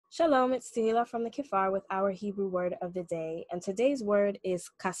Shalom, it's Tehila from the Kifar with our Hebrew word of the day. And today's word is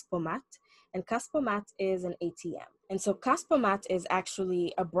kaspomat. And kaspomat is an ATM. And so kaspomat is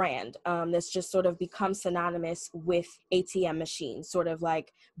actually a brand that's just sort of become synonymous with ATM machines, sort of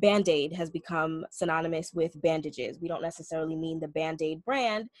like Band-Aid has become synonymous with bandages. We don't necessarily mean the Band-Aid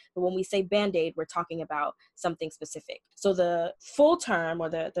brand, but when we say Band-Aid, we're talking about something specific. So the full term or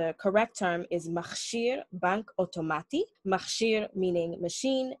the correct term is machshir bank otomati. Machshir meaning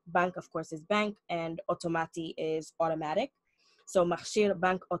machine, bank of course is bank, and otomati is automatic. So machshir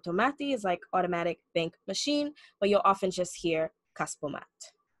bank otomati is like automatic bank machine, but you'll often just hear kaspomat.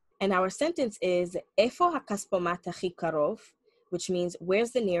 And our sentence is Efo hakaspomat hachi karov, which means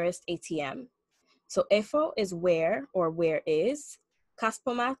where's the nearest ATM? So efo is where or where is.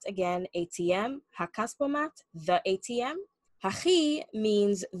 Kaspomat, again, ATM. Hakaspomat, the ATM. Hachi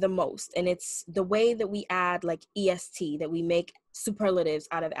means the most, and it's the way that we add like est, that we make superlatives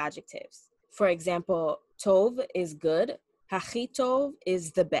out of adjectives. For example, tov is good. Hachi tov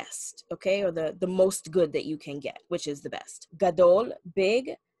is the best, okay, or the most good that you can get, which is the best. Gadol,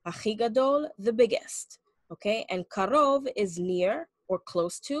 big. Hachi gadol, the biggest, okay, and karov is near or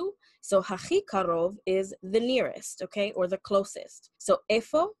close to. So hachi karov is the nearest, okay, or the closest. So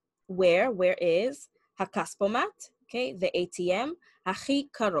efo, where is. Hakaspomat, okay, the ATM. Hachi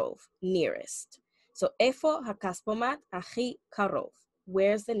karov, nearest. So efo hakaspomat hachi karov,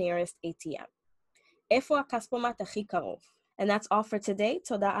 where's the nearest ATM? Efo hakaspomat hachi karov. And that's all for today.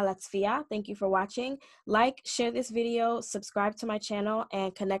 Toda ala tzfiyah. Thank you for watching. Like, share this video, subscribe to my channel,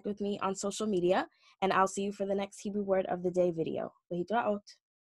 and connect with me on social media. And I'll see you for the next Hebrew Word of the Day video. Lehitraot.